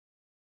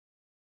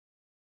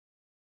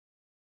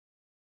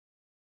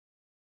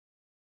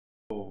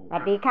สวั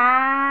สดีค่ะ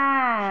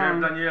Chef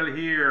Daniel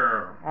here.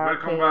 Okay.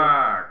 Welcome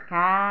back.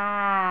 ค่ะ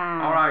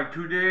All right,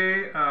 today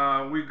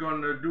we're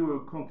gonna do a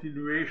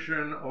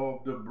continuation of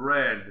the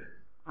bread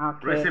โอ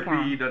เคค่ะ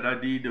recipe that I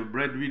did the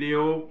bread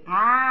video.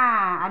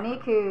 อันนี้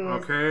คือ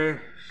Okay,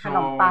 ขน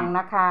มปังน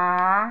ะคะ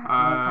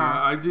นี่ค่ะ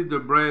I did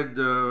the bread.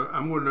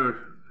 I'm gonna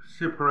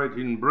separate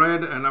in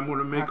bread, and I'm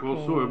gonna make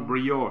also a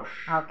brioche.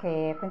 โอเค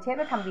คุณเชฟ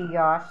จะทำ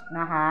brioche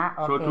นะคะโ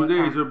อเค So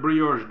today ค่ะ is a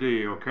brioche day.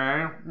 Okay.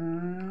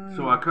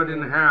 So I cut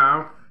in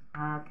half.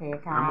 โอเค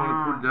ค่ะ I'm gonna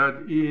put that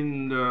in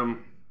the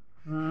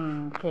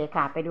โอเค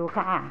ค่ะไปดู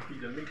ค่ะ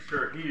the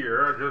mixer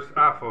here, just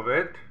half of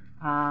it.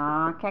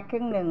 แค่ค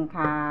รึ่งหนึ่ง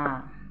ค่ะ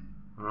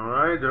All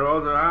right, the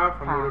other half.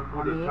 I'm gonna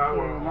put the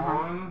tower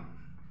on.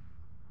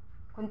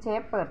 คุณเช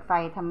ฟเปิดไฟ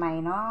ทำไม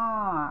เนาะ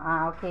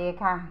โอเค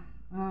ค่ะ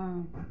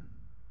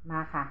ม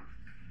าค่ะ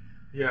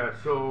Yeah,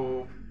 so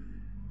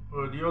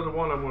the other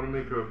one I'm gonna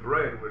make a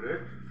bread with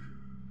it.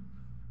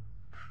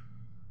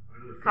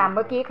 ค่ะเ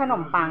มื่อกี้ขน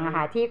มปังอะ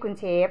ค่ะที่คุณ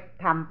เชฟ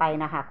ทำไป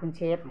นะคะคุณเ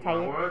ชฟใช้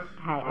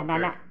อันนั้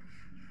นอะ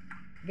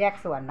แยก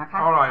ส่วนนะคะ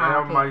All right, I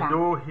have my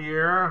dough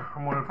here.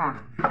 I'm gonna put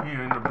it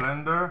here in the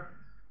blender.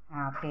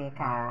 โอเค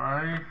ค่ะ All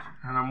right,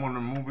 and I'm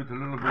gonna move it a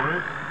little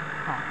bit.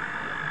 ค่ะ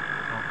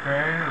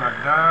Okay, like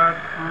that.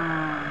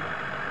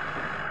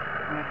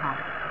 นี่ค่ะ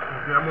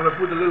Okay, I'm gonna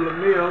put a little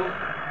milk.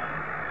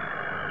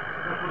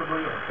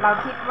 เรา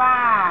คิดว่า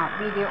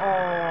วิดีโอ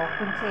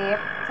คุณเชฟ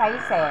ใช้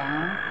แสง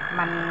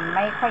มันไ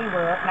ม่ค่อยเ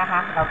วิร์กนะคะ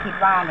เราคิด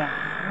ว่าเนี่ย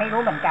ไม่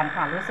รู้เหมือนกัน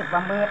ค่ะรู้สึกว่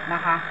ามืดน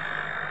ะคะ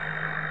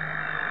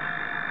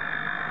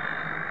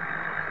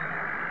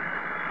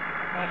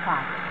นี่ค่ะ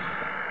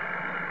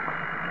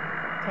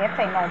เชฟใ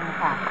ส่นม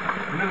ค่ะ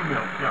Little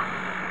milk, yeah.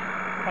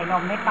 ใส่น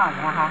มนิดหน่อย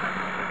นะคะ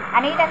อั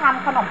นนี้จะท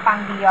ำขนมปัง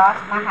บิยอช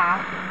นะคะ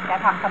จะ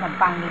ทำขนม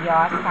ปังบิยอ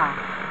ชค่ะ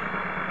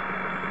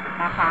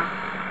นะคะ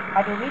ม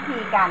าดูวิธี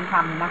การท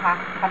ำนะคะ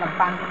ขนม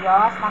ปังบิยอ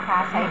ชนะคะ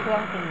ใช้เครื่อ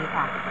งตี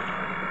ค่ะ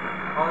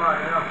Alright,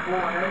 I have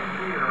 4 eggs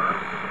here.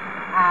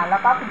 แล้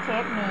วก็คุณเช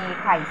ฟมี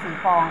ไข่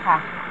4 ฟองค่ะ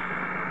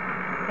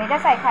เดี๋ยวจะ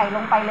ใส่ไข่ล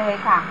งไปเลย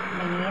ค่ะใ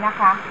นนี้นะ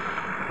คะ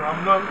So I'm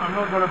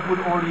not going to put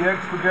all the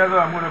eggs together.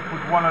 I'm going to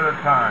put one at a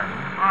time.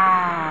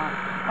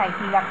 ใส่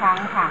ทีละครั้ง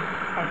ค่ะ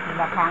ใส่ที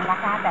ละครั้งนะ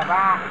คะแต่ว่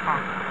าค่ะ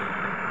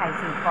ไข่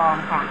4 ฟอง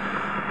ค่ะ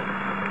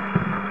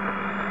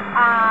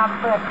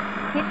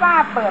คิดว่า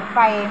เปิดไฟ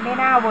ไม่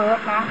น่าเวิร์ก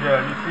นะ Yeah,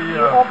 you see.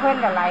 You open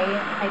the light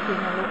I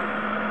think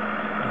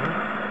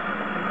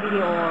วิ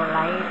ดีโอไล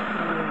ท์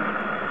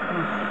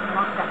น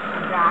อกจาก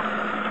รัก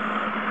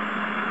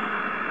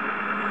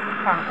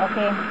ค่ะโอเค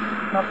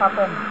no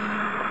problem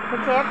คุณ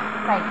เชฟ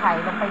ใส่ไข่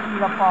ลงไปที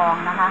ละฟอง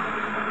นะคะ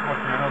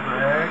Okay, another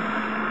egg.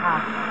 ค่ะ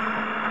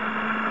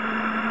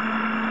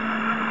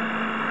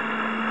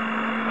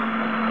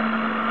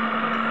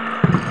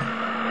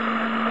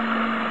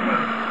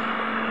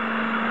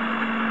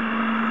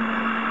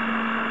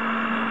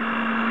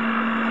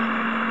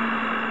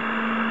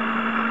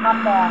not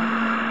bad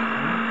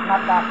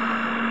not bad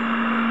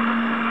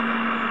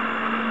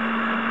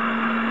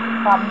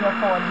from your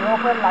phone you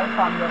open light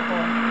from your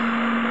phone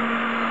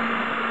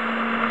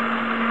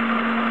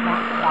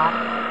not bad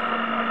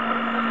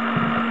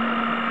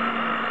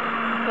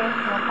okay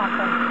no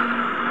problem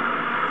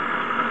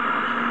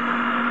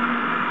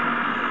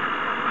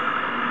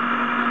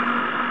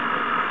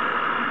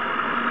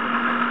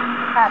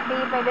ค่ะตี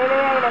ไปเ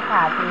รื่อยๆเลยค่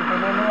ะตีไป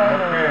เรื่อยๆ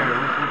เลย Okay,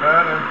 we put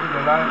that and put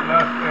the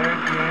last egg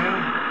in.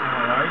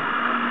 All right.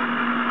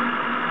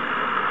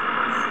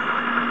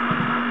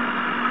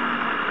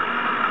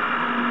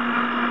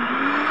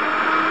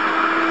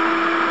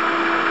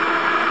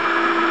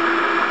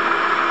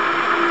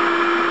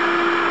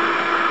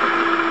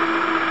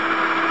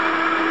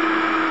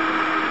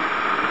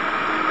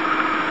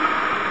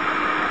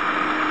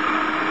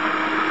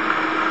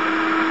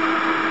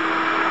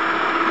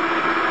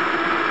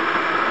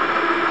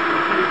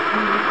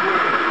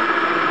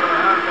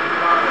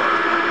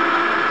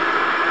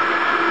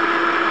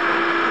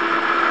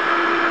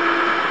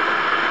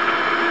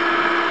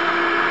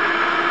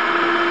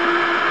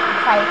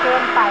 ใส่เกิ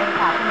นไป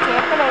ค่ะคุณเช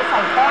ฟก็เลยใส่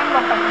แป้งล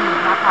งไปอีก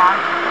นะคะ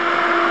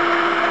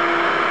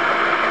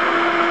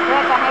เพื่อ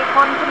จะให้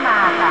ข้นขึ้นมา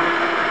ค่ะ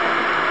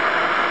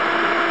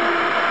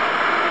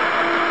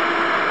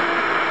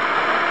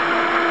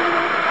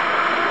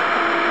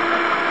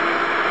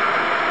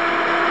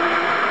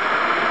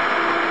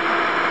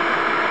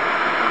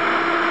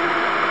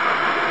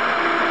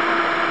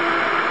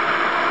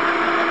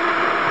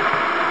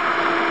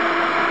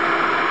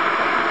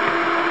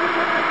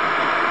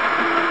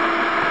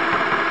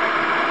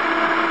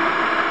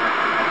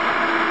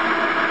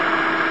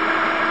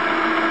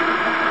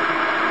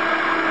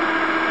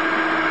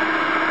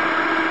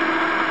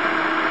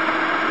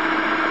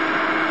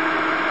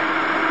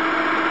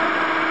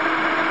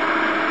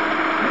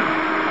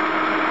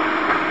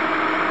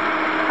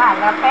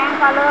แล้วแป้ง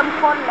ก็เริ่ม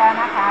ข้นแล้ว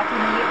นะคะที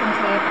นี้คุณเ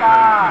ชฟก็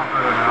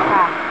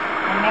ค่ะ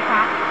เห็นไหมค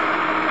ะ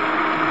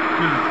ค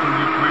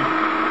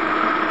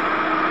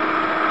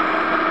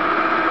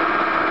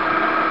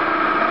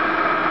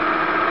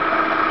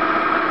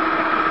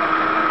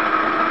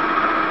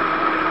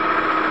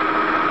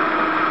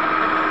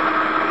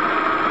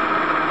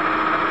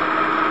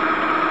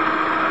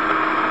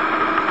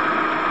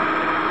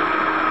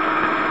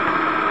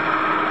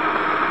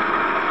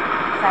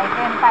ใส่เ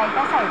กินไป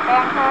ก็ใส่แป้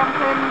งเพิ่ม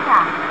ขึ้นค่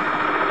ะ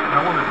I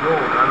want it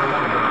gold. I don't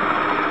want it.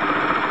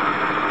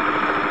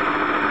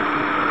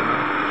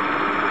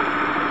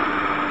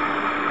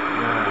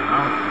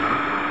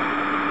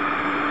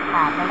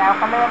 ค่ะแล้ว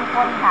ก็เริ่ม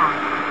ข้นค่ะ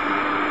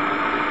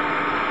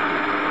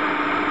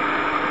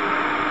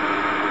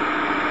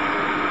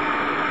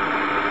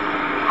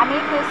อันนี้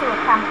คือสูต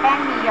รทำแป้ง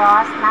บียอ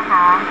ชนะค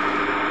ะ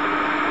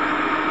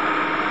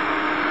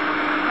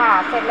ค่ะ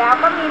เสร็จแล้ว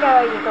ก็มีเน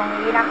ยอยู่ตรง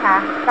นี้นะคะ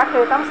ก็คื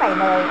อต้องใส่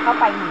เนยเข้า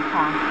ไปอีก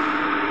ค่ะ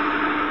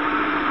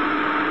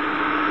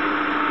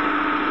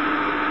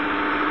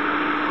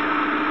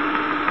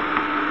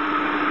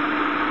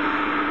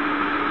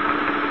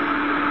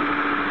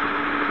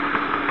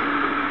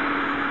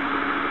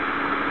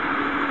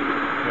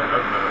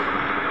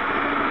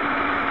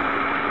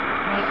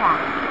นี่ค่ะ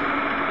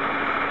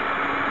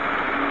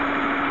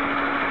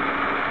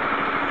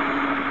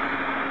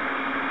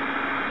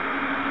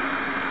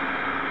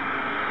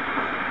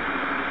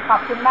ข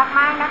อบคุณม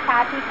ากๆนะคะ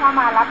ที่เข้า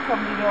มารับชม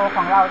วิดีโอข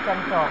องเราจน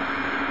จบ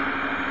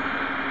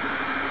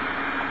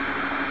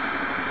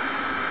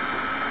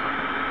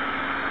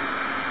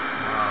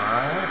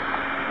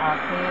โอ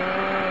เค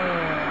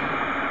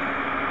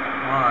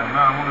Alright,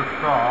 now I'm going to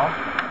stop.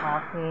 โอ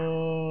เค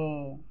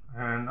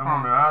And I'm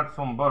going to add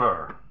some butter.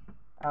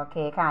 โอเค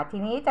ค่ะที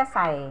นี้จะใ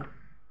ส่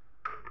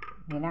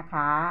นี่นะค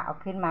ะเอา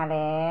ขึ้นมาแ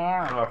ล้ว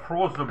So I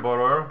froze the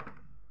butter.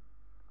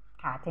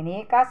 ค่ะทีนี้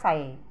ก็ใส่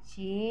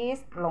ชีส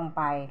ลงไ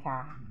ปค่ะ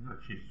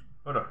Cheese.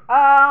 Butter.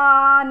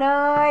 เน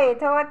ย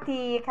โทษ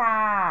ทีค่ะ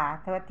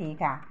โทษที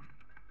ค่ะ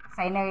ใ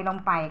ส่เนยลง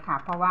ไปค่ะ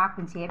เพราะว่า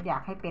คุณเชฟอยา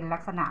กให้เป็นลั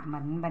กษณะเห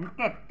มือนเ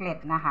กล็ด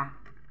นะคะ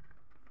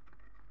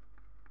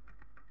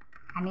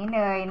อันนี้เน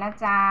ยนะ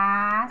จ๊ะ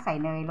ใส่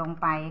เนยลง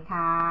ไป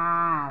ค่ะ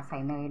ใส่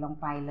เนยลง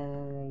ไปเล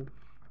ย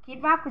คิด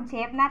ว่าคุณเช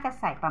ฟน่าจะ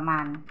ใส่ประมา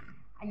ณ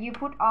you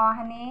put all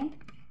honey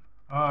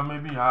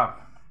Maybe half.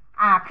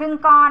 ครึ่ง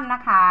ก้อนน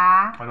ะคะ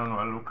I don't know.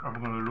 I'm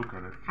going to look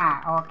at it. ค่ะ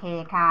โอเค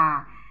ค่ะ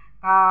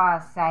ก็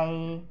ใส่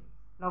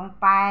ลง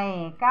ไป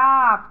ก็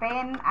เป็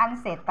นอัน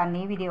เสร็จตอน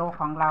นี้วิดีโอ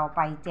ของเราไ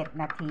ป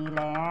7 นาที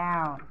แล้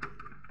ว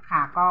ค่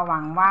ะก็หวั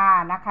งว่า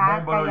นะคะ The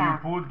more butter you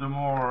put, the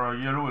more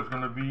yellow it's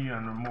going to be,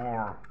 and the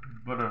more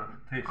butter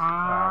taste.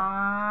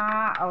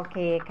 โอเค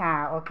ค่ะ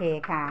โอเค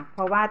ค่ะเพ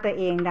ราะว่าตัว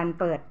เองดัน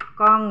เปิด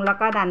กล้องแล้ว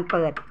ก็ดันเ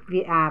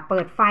ปิ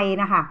ดไฟ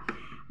นะคะ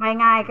ไม่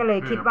ง่ายก็เลย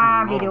คิดว่า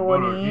วิดีโอ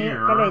นี้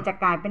ก็เลยจะ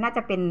กลายเป็นน่าจ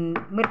ะเป็น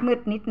มืด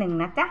นิดนึง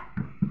นะจ๊ะ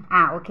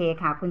โอเค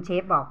ค่ะคุณเช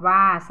ฟบอกว่า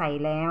ใส่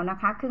แล้วนะ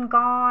คะครึ่ง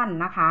ก้อน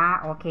นะคะ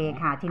โอเค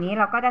ค่ะทีนี้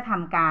เราก็จะท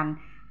ำการ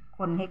ค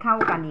นให้เข้า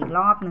กันอีกร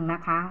อบหนึ่งน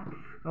ะคะ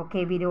โอเค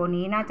วิดีโอ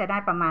นี้น่าจะได้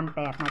ประมาณ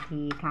8 นา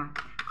ทีค่ะ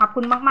ขอบ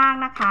คุณมาก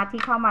ๆนะคะ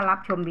ที่เข้ามารับ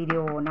ชมวิดีโ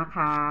อนะค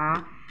ะ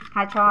ถ้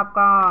าชอบ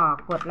ก็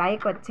กดไล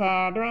ค์กดแช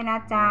ร์ด้วยนะ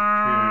จ๊ะ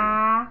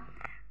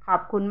ขอ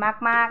บคุณ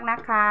มากๆนะ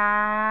คะ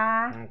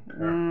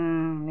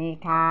นี่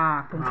ค่ะ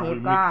คุณเชฟ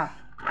ก็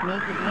มี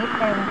อีกนิด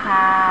นึง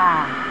ค่ะ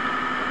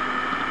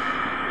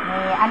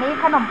นี่อันนี้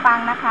ขนมปัง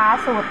นะคะ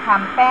สูตรท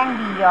ำแป้ง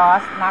บียอ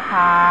ชนะค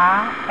ะ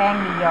แป้ง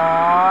บียอ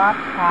ช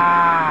ค่ะ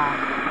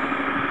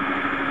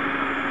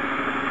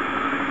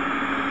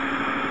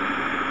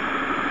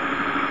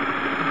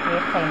คุณเช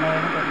ฟใส่เนย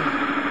ไปอีก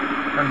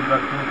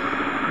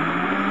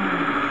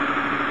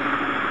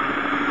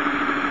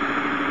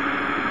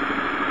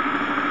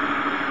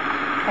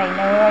ใส่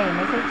เนยไ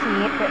ม่ใช่ชี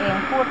สตัวเอง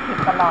พูดผิด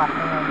ตลอด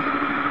เลย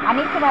อัน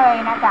นี้คือเนย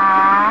นะจ๊ะ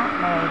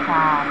เนยค่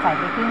ะใส่ไ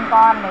ปครึ่ง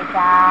ก้อนเลย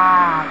จ้า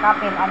ก็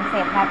เป็นอันเส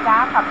ร็จนะจ๊ะ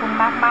ขอบคุณ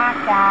มาก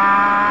ๆจ้า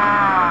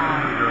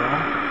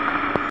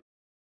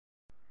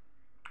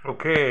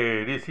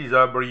Okay, this is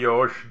our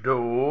brioche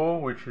dough,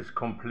 which is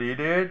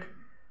completed.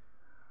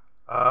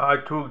 I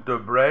took the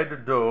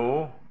bread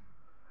dough,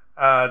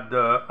 add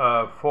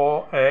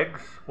 4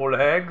 eggs, whole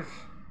eggs,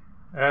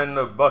 and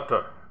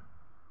butter.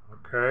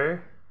 Okay,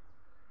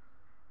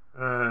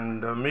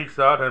 and mix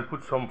that and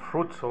put some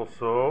fruits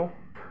also.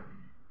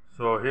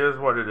 So here's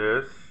what it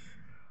is.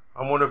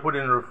 I'm going to put it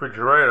in the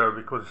refrigerator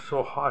because it's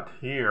so hot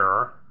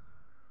here,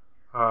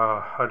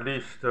 at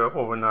least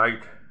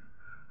overnight.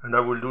 And I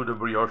will do the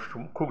brioche,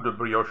 cook the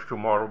brioche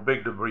tomorrow,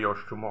 bake the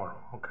brioche tomorrow,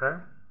 okay?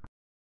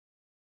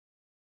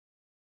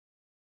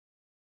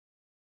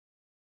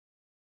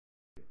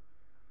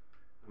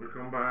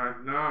 Welcome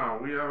back. Now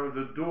we have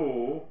the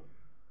dough,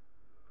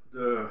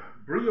 the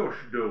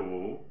brioche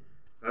dough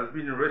has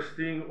been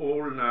resting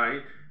all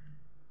night.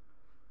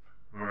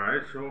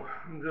 Alright, so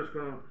I'm just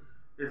gonna,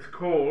 it's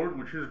cold,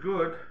 which is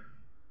good.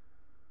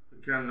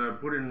 You can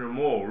put in the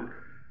mold.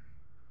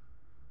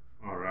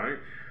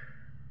 Alright.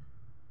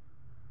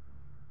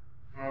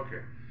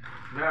 Okay,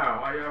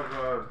 now I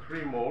have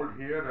 3 molds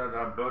here that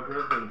are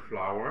buttered and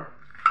flour.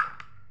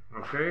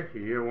 Okay,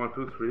 here 1,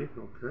 2, 3.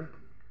 Okay,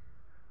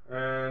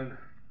 and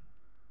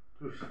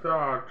to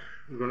start,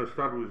 we're going to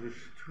start with this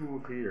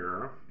 2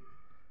 here.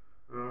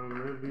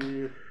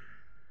 Maybe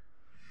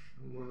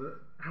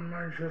I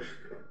might just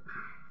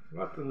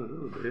flatten a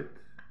little bit.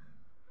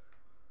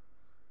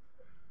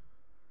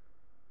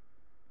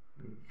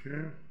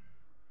 Okay,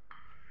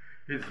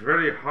 it's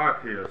very hot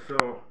here, so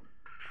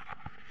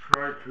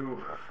try to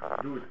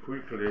do it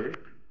quickly.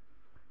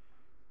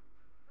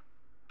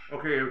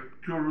 Okay,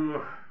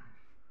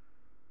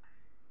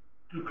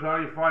 to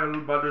clarify a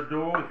little about the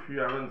dough, if you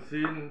haven't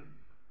seen,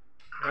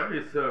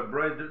 it's a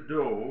bread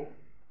dough,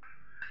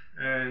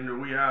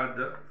 and we had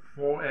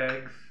 4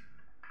 eggs,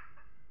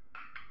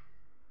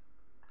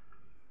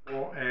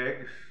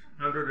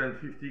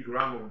 150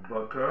 grams of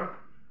butter,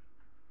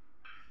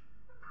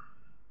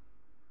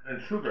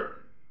 and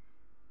sugar,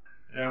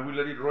 and we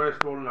let it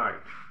rest all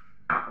night.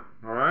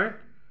 All right.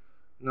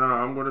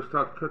 Now I'm going to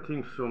start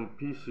cutting some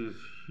pieces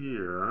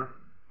here.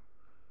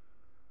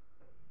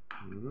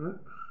 All right.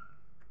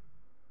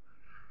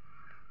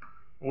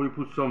 We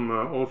put some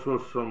also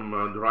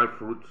some dry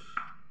fruits.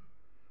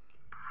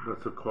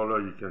 That's the color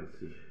you can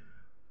see.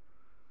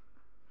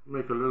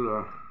 Make a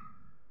little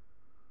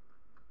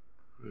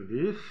like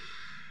this.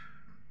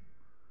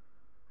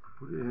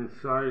 Put it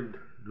inside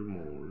the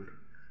mold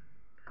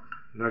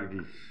like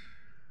this.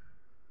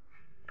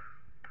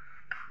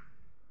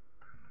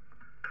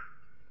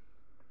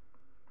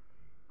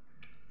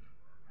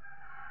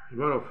 As a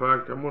matter of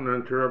fact, I'm going to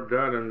interrupt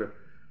that and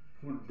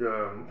put the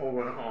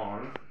oven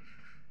on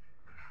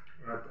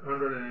at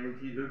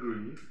 180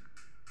 degrees.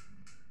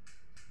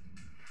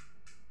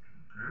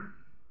 Okay.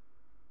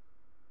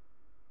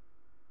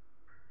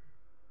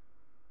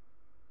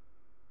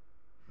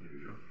 There you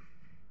go.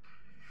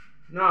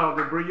 Now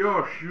the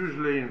brioche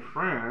usually in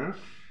France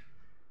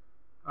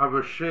have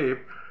a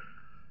shape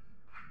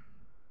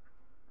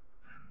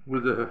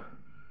with a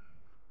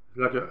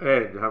like a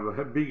head, have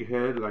a big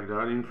head like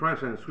that. In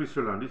France and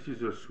Switzerland, this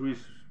is a Swiss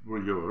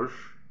brioche.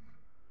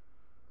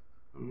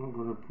 I'm not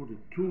going to put it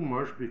too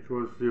much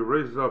because they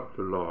raise up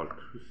a lot,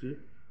 you see.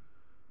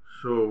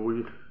 So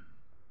we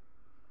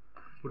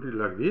put it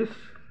like this.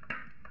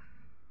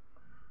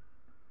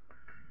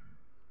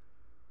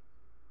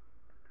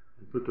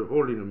 Put a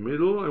hole in the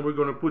middle, and we're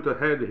going to put a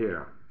head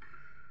here.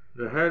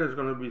 The head is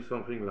going to be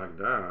something like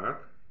that.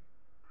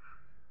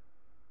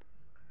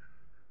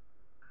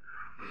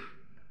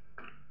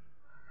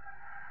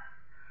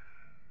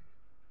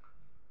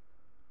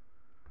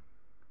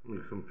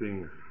 Make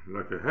something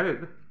like a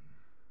head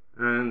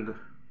and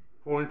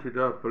point it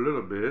up a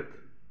little bit.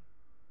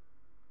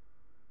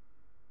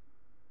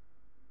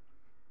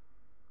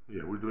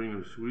 Yeah, we're doing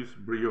a Swiss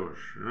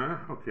brioche. Huh?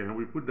 Okay, and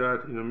we put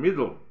that in the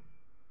middle.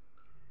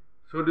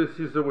 So this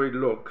is the way it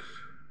looks.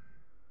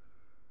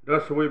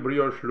 That's the way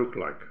brioche look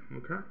like.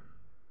 Okay?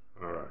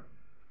 Alright.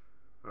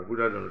 I'll put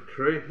that on a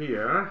tray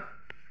here.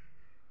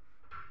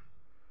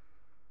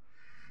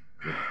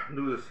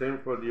 Do the same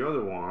for the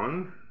other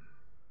one.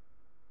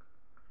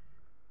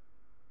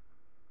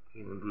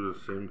 I'm going to do the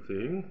same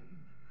thing.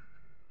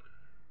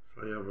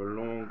 So I have a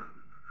long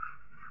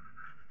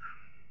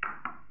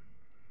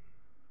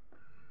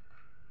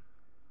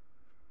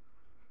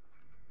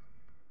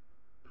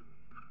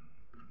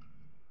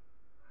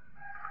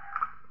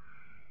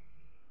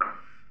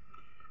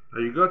now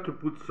you got to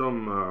put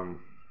some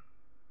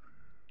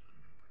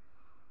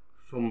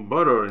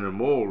butter in a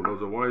mold,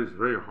 otherwise it's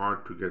very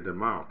hard to get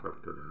them out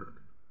after that.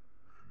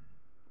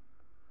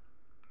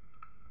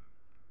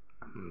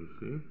 You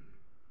see?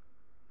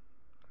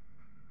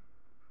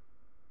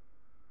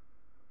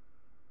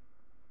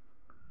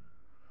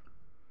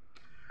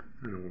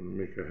 And I'm going to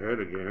make a head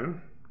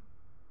again.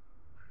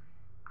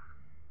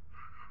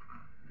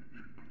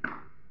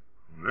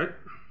 Alright.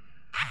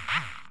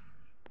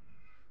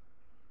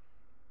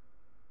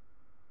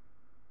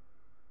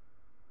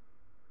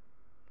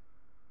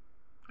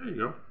 There you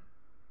go.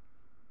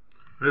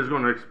 It's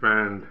going to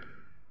expand.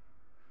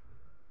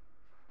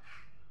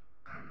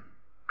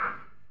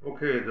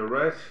 Okay, the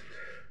rest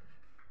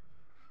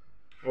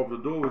of the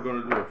dough we're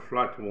going to do a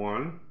flat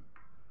one.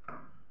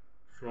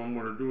 So what I'm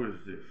going to do is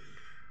this.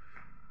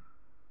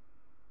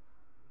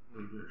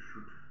 Maybe I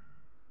should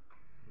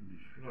maybe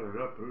flat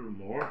it up a little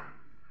more.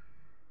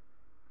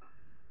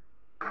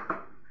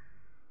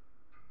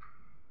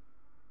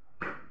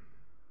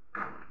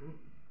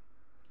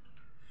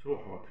 So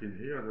hot in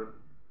here that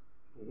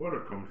water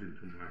comes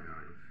into my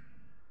eyes.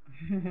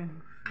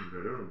 It's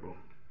unbelievable.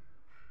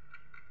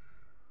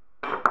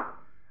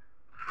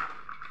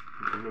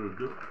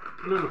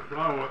 A little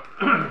flour.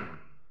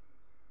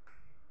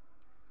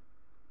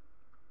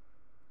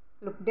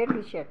 Look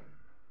delicious.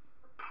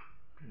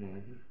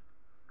 Mm-hmm.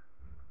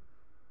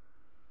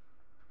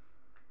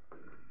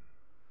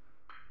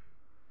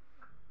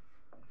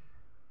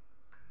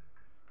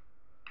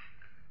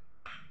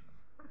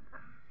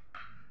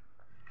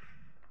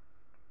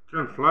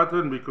 Can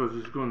flatten because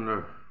it's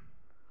gonna,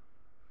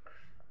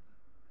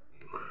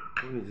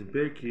 when it's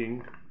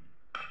baking,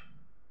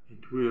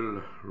 it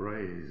will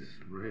rise.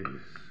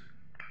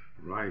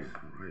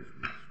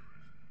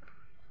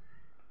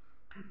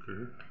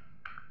 Okay.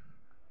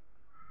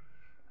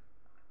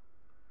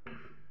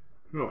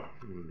 No,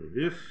 I'm gonna do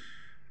this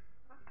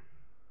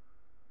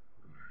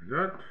like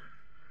that.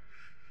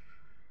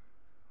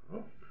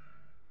 Oh.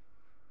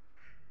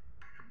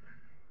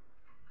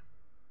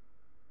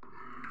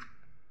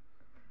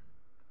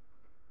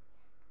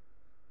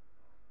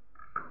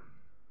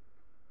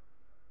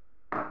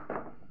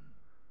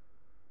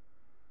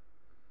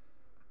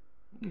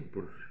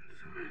 put it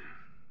inside.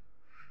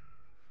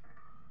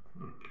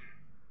 Okay.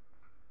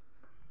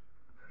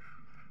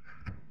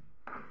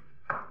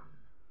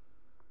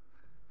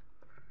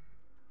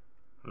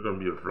 It's gonna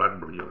be a flat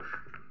brioche.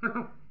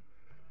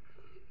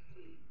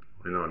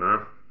 You know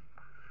now.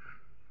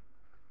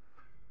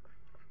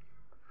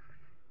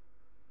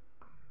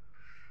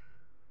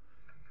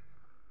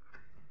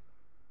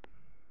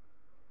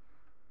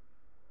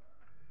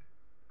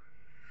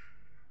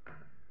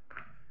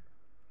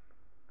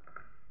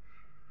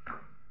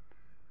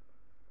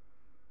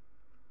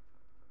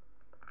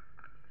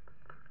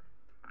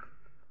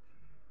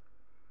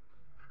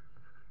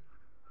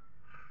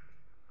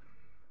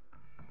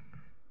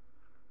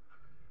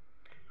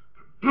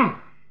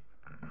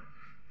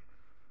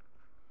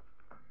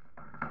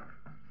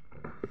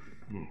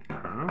 Okay.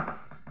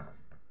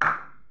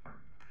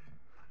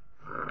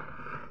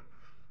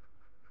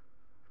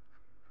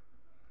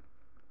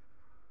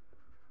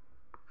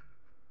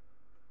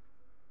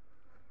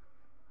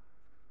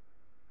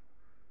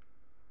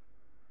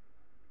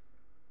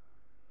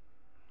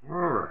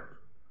 Alright.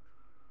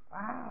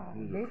 Wow,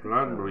 The beautiful.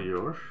 flat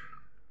brioche.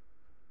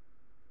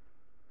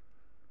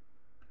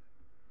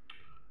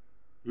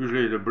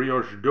 Usually the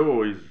brioche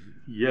dough is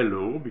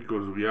yellow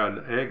because we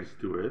add eggs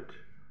to it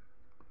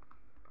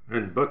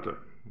and butter.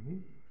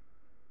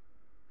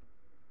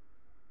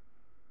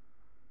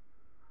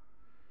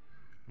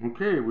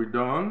 Okay, we're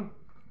done.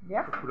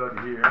 Yep. Put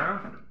that here.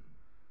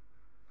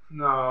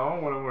 Now,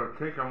 what I'm going to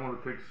take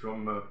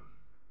some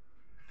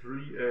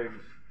 3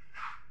 eggs,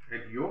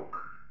 egg yolk.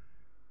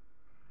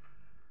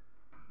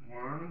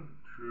 1,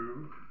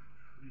 2,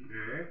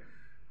 3 eggs.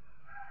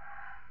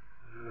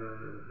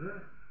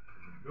 There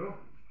we go.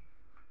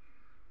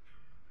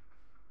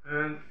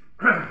 And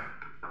I'm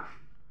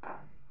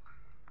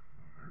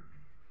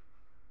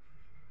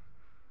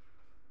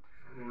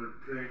going to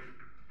take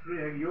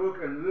 3 egg yolk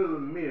and a little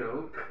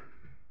milk.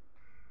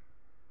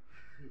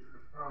 See if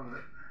I found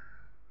it.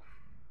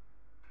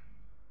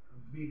 A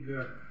big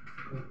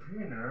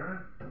container.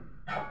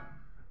 It's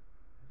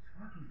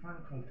hard to find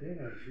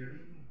containers here.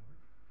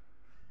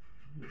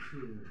 Let me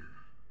see.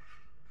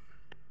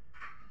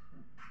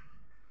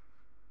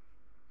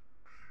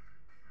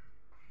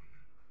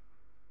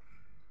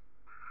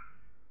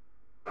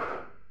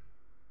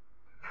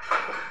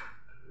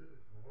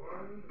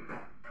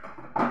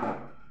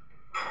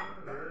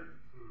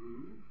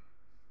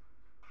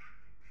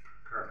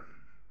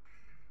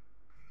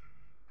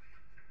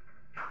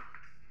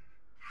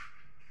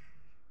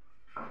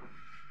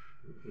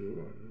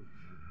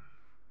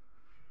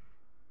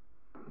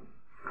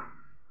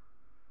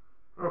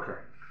 Okay.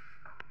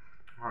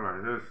 All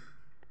right, this.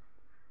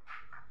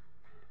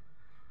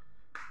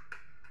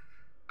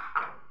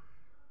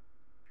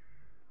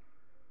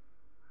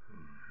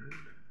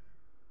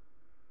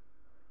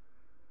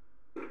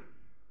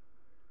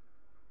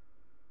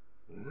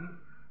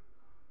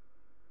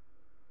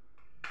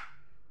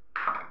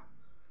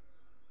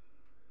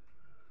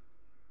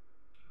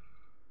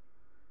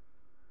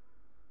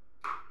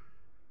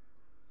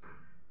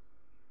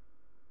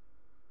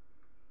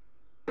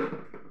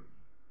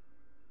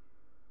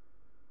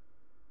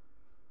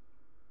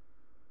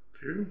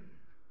 Two.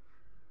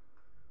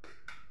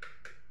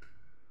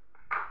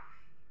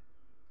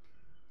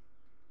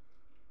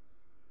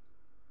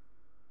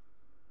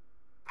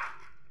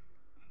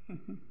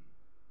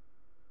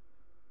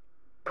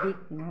 Big,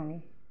 honey.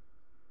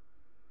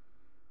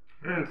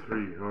 And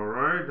 3. All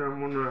right, I'm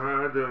going to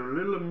add a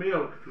little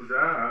milk to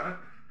that.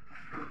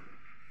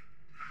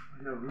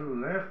 I have a little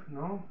left,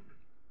 no?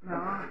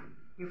 No,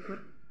 you put.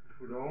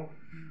 Put all?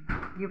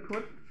 You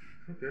put.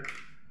 Okay.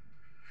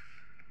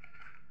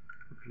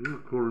 Put a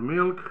little cold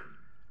milk.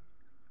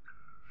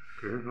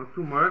 Okay, not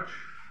too much.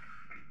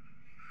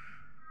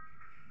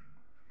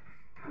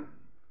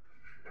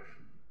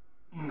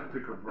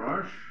 Take a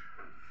brush.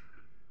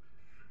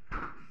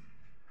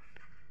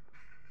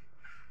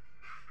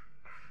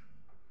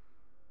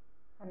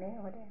 Honey,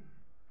 over there.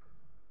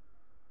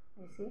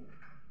 You see?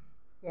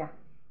 Yeah.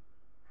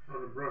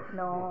 Not a brush.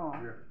 No. Oh,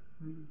 yeah.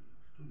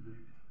 It's too big.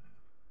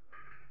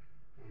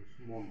 A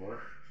small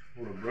brush.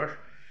 Smaller brush.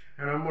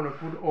 And I'm going to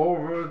put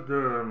over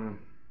the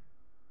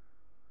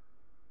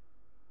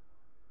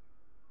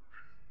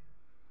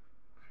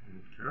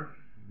okay,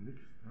 mix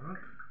that.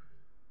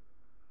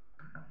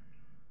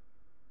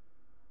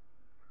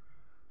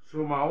 So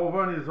my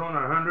oven is on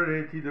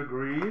 180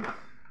 degrees.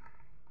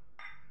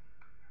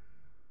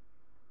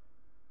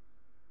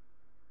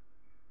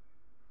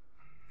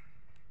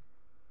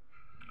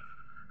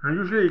 And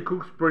usually it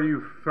cooks pretty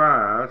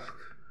fast.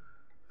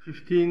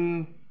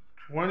 15,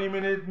 20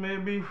 minutes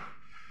maybe.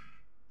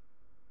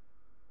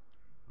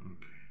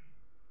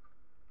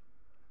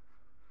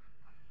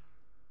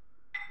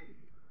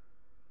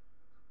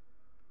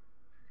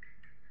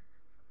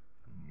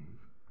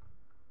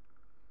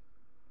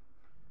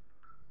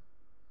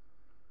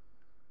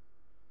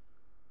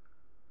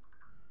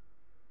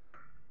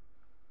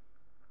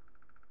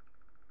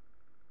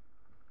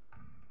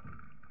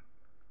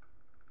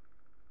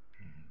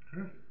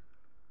 Okay.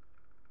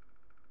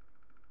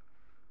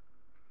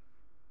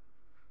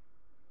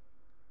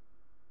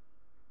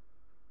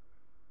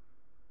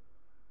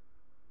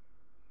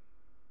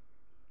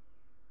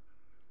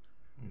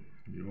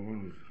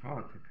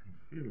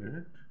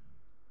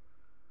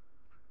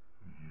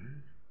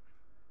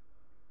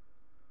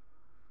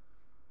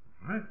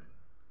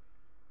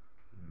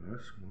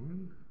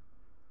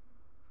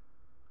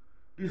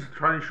 This is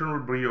traditional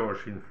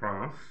brioche in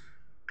France.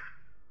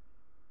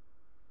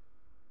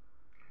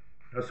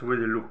 That's the way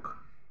they look.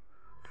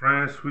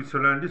 France,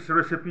 Switzerland. This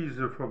recipe is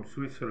from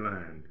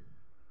Switzerland.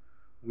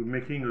 We're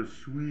making a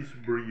Swiss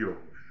brioche.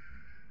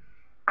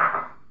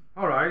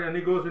 All right, and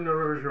it goes in the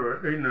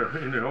refrigerator,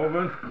 in the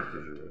oven.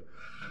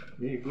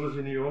 It goes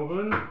in the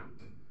oven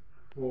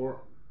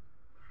for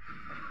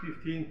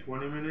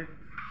 15-20 minutes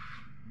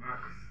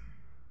max.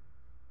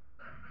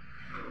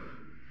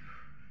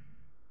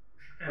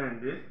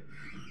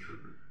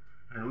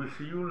 And we'll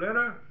see you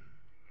later.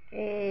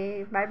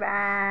 Okay, bye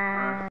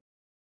bye.